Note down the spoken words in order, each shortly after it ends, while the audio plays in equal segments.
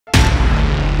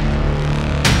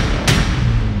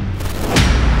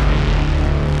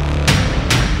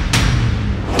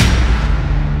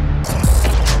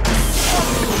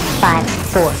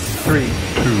4, 3, 2, 1.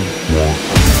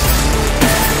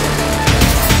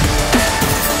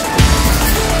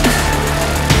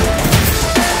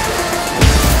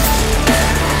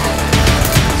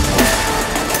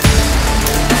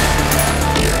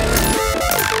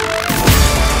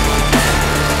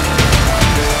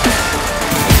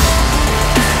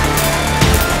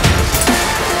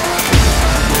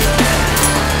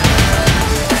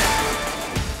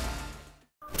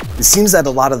 It seems that a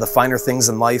lot of the finer things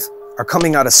in life are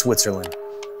coming out of Switzerland,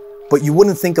 but you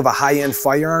wouldn't think of a high-end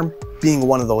firearm being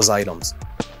one of those items.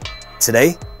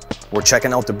 Today, we're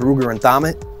checking out the Brugger &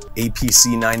 Thamet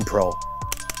Apc9 Pro.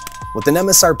 With an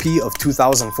MSRP of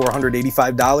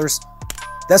 $2,485,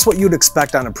 that's what you'd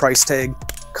expect on a price tag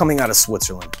coming out of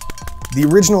Switzerland. The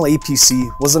original APC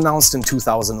was announced in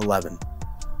 2011.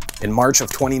 In March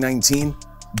of 2019,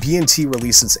 B&T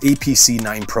released its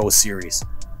Apc9 Pro series,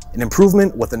 an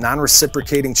improvement with a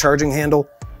non-reciprocating charging handle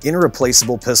and a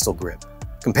replaceable pistol grip,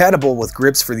 compatible with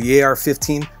grips for the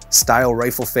AR-15 style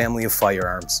rifle family of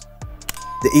firearms.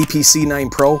 The Apc9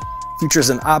 Pro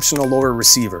features an optional lower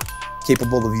receiver,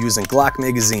 capable of using Glock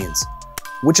magazines,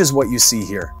 which is what you see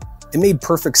here. It made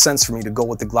perfect sense for me to go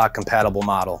with the Glock compatible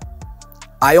model.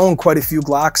 I own quite a few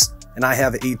Glocks, and I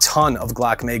have a ton of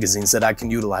Glock magazines that I can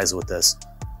utilize with this.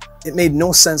 It made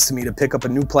no sense to me to pick up a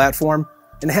new platform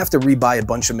and have to rebuy a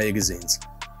bunch of magazines.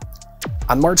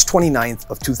 On March 29th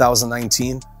of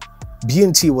 2019,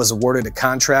 B&T was awarded a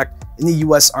contract in the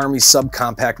U.S. Army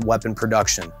subcompact weapon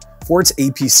production for its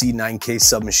APC-9K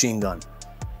submachine gun.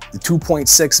 The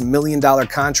 $2.6 million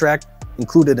contract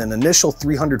included an initial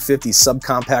 350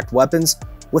 subcompact weapons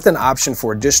with an option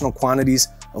for additional quantities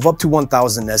of up to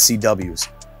 1,000 SCWs,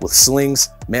 with slings,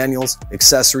 manuals,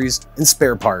 accessories, and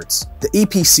spare parts. The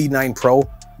Apc9 Pro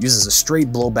uses a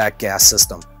straight blowback gas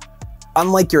system,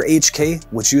 unlike your HK,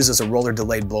 which uses a roller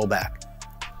delayed blowback.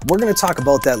 We're going to talk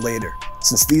about that later,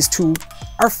 since these two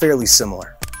are fairly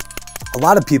similar. A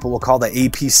lot of people will call the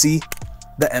APC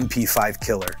the MP5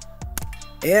 killer,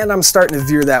 and I'm starting to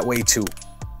veer that way too.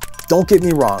 Don't get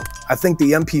me wrong, I think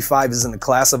the MP5 is in a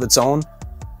class of its own,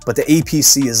 but the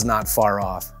APC is not far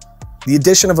off. The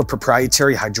addition of a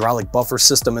proprietary hydraulic buffer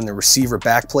system in the receiver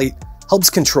backplate helps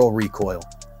control recoil.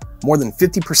 More than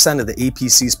 50% of the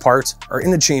APC's parts are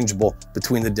interchangeable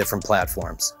between the different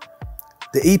platforms.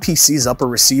 The APC's upper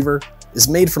receiver is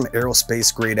made from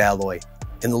aerospace-grade alloy,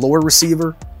 and the lower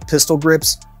receiver, pistol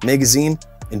grips, magazine,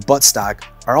 and buttstock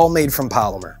are all made from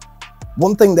polymer.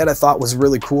 One thing that I thought was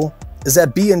really cool is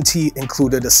that B&T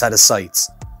included a set of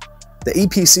sights. The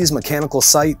APC's mechanical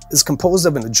sight is composed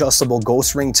of an adjustable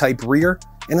ghost ring type rear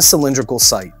and a cylindrical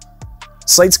sight.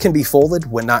 Sights can be folded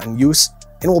when not in use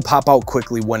and will pop out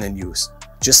quickly when in use.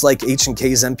 Just like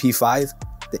H&K's MP5,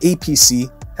 the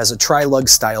APC has a tri-lug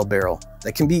style barrel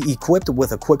that can be equipped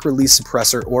with a quick release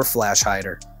suppressor or flash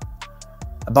hider.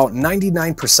 About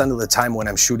 99% of the time when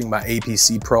I'm shooting my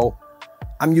APC Pro,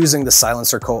 I'm using the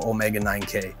Silencer Co. Omega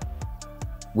 9K.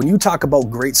 When you talk about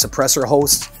great suppressor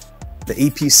hosts, the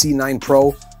Apc9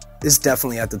 Pro is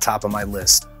definitely at the top of my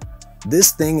list. This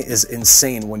thing is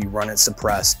insane when you run it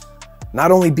suppressed.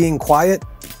 Not only being quiet,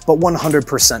 but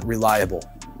 100% reliable.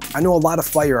 I know a lot of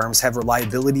firearms have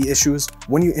reliability issues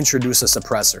when you introduce a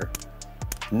suppressor.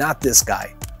 Not this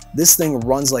guy. This thing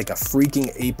runs like a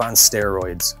freaking ape on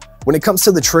steroids. When it comes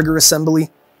to the trigger assembly,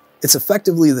 it's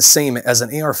effectively the same as an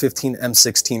AR-15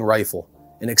 M16 rifle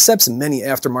and accepts many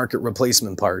aftermarket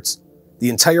replacement parts. The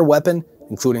entire weapon,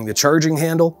 including the charging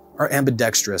handle, are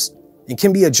ambidextrous and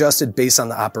can be adjusted based on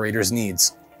the operator's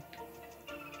needs.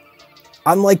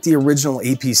 Unlike the original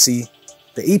APC,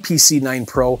 the Apc9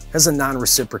 Pro has a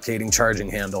non-reciprocating charging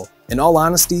handle. In all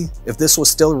honesty, if this was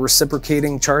still a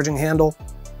reciprocating charging handle,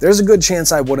 there's a good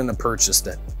chance I wouldn't have purchased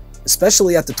it,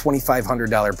 especially at the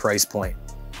 $2,500 price point.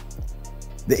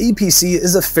 The APC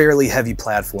is a fairly heavy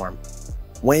platform.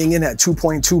 Weighing in at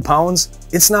 2.2 pounds,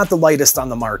 it's not the lightest on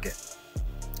the market.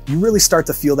 You really start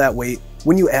to feel that weight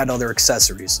when you add other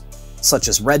accessories, such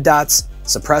as red dots,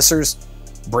 suppressors,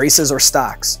 braces, or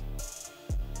stocks.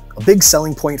 A big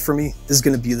selling point for me is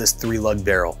going to be this 3-lug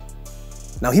barrel.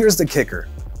 Now here's the kicker.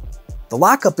 The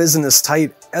lockup isn't as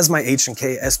tight as my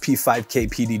H&K SP5K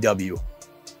PDW.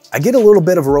 I get a little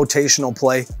bit of a rotational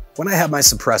play when I have my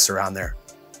suppressor on there.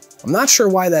 I'm not sure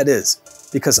why that is,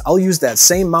 because I'll use that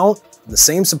same mount, the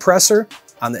same suppressor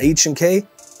on the H&K,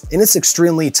 and it's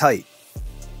extremely tight.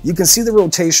 You can see the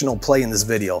rotational play in this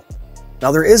video.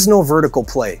 Now there is no vertical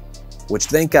play, which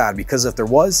thank God, because if there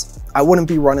was, I wouldn't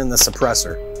be running the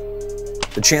suppressor.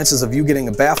 The chances of you getting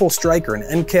a baffle strike or an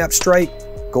end cap strike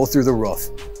go through the roof.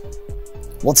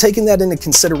 While taking that into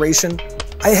consideration,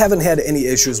 I haven't had any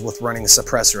issues with running a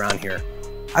suppressor on here.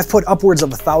 I've put upwards of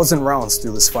 1,000 rounds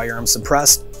through this firearm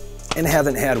suppressed and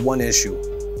haven't had one issue,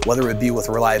 whether it be with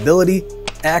reliability,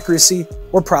 accuracy,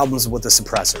 or problems with the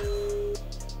suppressor.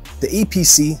 The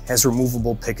APC has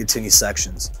removable Picatinny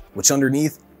sections, which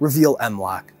underneath reveal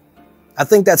M-lock. I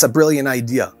think that's a brilliant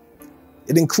idea.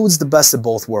 It includes the best of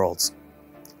both worlds.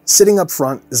 Sitting up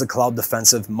front is a Cloud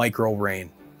Defensive Micro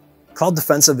Rain. Cloud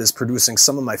Defensive is producing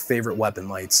some of my favorite weapon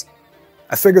lights.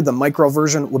 I figured the Micro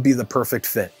version would be the perfect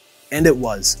fit, and it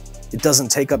was. It doesn't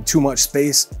take up too much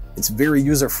space, it's very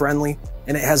user-friendly,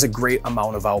 and it has a great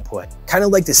amount of output. Kind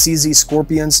of like the CZ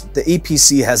Scorpions, the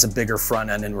APC has a bigger front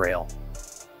end and rail.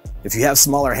 If you have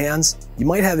smaller hands, you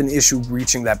might have an issue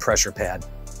reaching that pressure pad.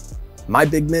 My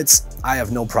big mitts, I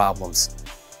have no problems.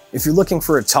 If you're looking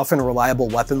for a tough and reliable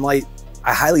weapon light,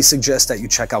 I highly suggest that you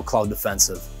check out Cloud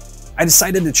Defensive. I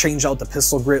decided to change out the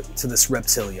pistol grip to this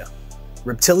Reptilia.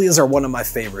 Reptilias are one of my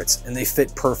favorites, and they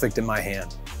fit perfect in my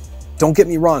hand. Don't get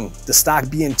me wrong, the stock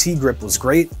B&T grip was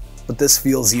great, but this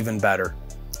feels even better.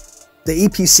 The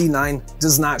Apc9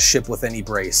 does not ship with any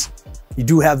brace. You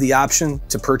do have the option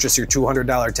to purchase your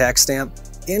 $200 tax stamp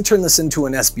and turn this into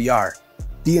an SBR.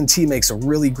 B&T makes a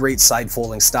really great side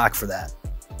folding stock for that.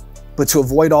 But to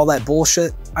avoid all that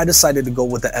bullshit, I decided to go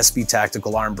with the SB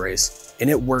Tactical arm brace, and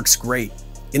it works great.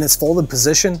 In its folded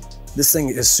position, this thing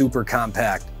is super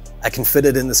compact. I can fit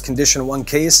it in this Condition 1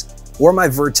 case or my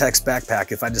Vertex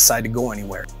backpack if I decide to go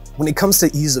anywhere. When it comes to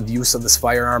ease of use of this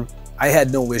firearm, I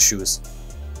had no issues.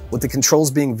 With the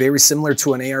controls being very similar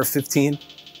to an AR-15,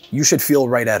 you should feel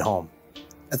right at home.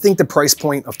 I think the price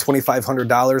point of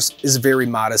 $2,500 is very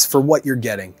modest for what you're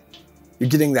getting. You're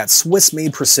getting that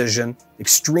Swiss-made precision,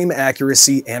 extreme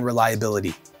accuracy, and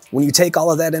reliability. When you take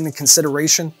all of that into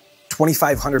consideration,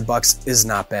 $2,500 is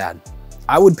not bad.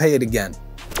 I would pay it again.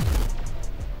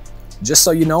 Just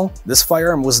so you know, this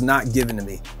firearm was not given to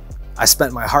me. I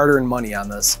spent my hard-earned money on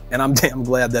this, and I'm damn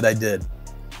glad that I did.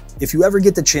 If you ever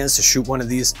get the chance to shoot one of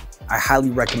these, I highly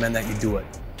recommend that you do it,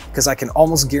 because I can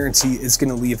almost guarantee it's going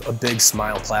to leave a big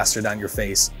smile plastered on your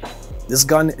face. This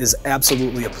gun is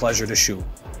absolutely a pleasure to shoot.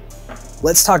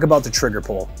 Let's talk about the trigger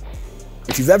pull.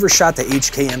 If you've ever shot the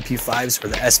HK MP5s or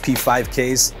the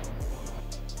SP5Ks,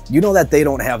 you know that they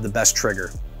don't have the best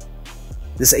trigger.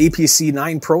 This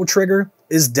Apc9 Pro trigger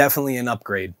is definitely an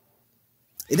upgrade.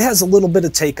 It has a little bit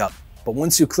of take-up, but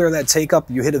once you clear that take-up,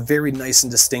 you hit a very nice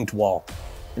and distinct wall.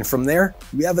 And from there,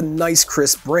 you have a nice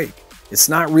crisp break. It's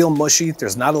not real mushy,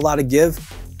 there's not a lot of give.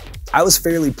 I was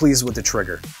fairly pleased with the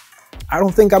trigger. I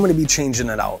don't think I'm going to be changing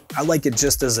it out. I like it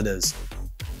just as it is.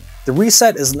 The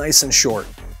reset is nice and short.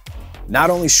 Not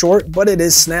only short, but it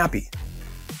is snappy.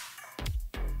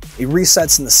 It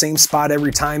resets in the same spot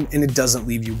every time and it doesn't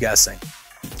leave you guessing.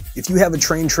 If you have a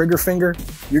trained trigger finger,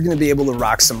 you're going to be able to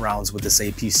rock some rounds with this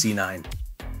Apc9.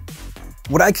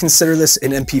 Would I consider this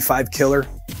an MP5 killer?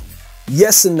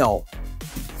 Yes and no.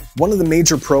 One of the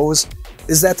major pros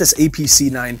is that this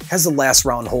Apc9 has the last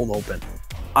round hold open.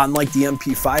 Unlike the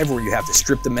MP5 where you have to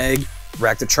strip the mag,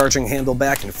 rack the charging handle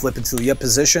back and flip it to the up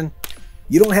position,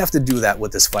 you don't have to do that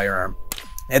with this firearm.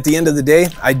 At the end of the day,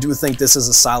 I do think this is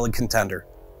a solid contender.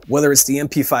 Whether it's the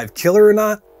MP5 killer or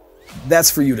not, that's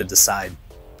for you to decide.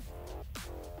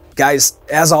 Guys,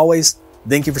 as always,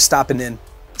 thank you for stopping in,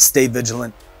 stay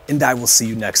vigilant, and I will see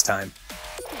you next time.